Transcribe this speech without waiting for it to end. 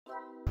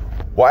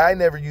why I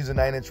never use a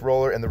 9-inch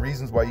roller, and the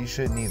reasons why you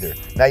shouldn't either.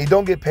 Now, you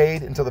don't get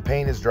paid until the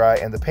paint is dry,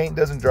 and the paint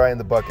doesn't dry in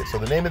the bucket. So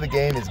the name of the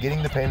game is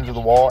getting the paint into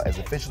the wall as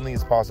efficiently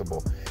as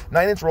possible.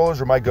 9-inch rollers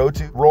were my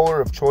go-to roller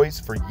of choice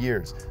for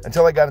years,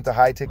 until I got into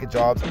high-ticket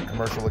jobs and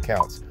commercial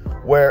accounts,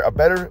 where a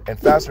better and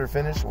faster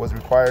finish was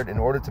required in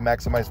order to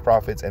maximize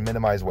profits and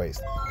minimize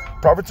waste.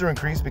 Profits are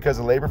increased because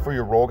the labor for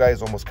your roll guy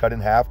is almost cut in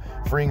half,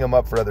 freeing him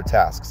up for other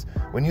tasks.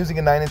 When using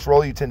a 9-inch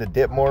roller, you tend to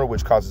dip more,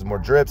 which causes more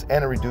drips,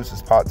 and it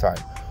reduces pot time.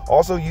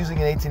 Also, using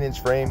an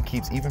 18-inch frame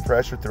keeps even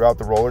pressure throughout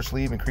the roller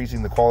sleeve,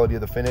 increasing the quality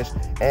of the finish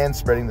and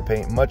spreading the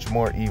paint much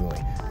more evenly.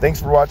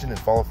 Thanks for watching, and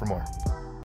follow for more.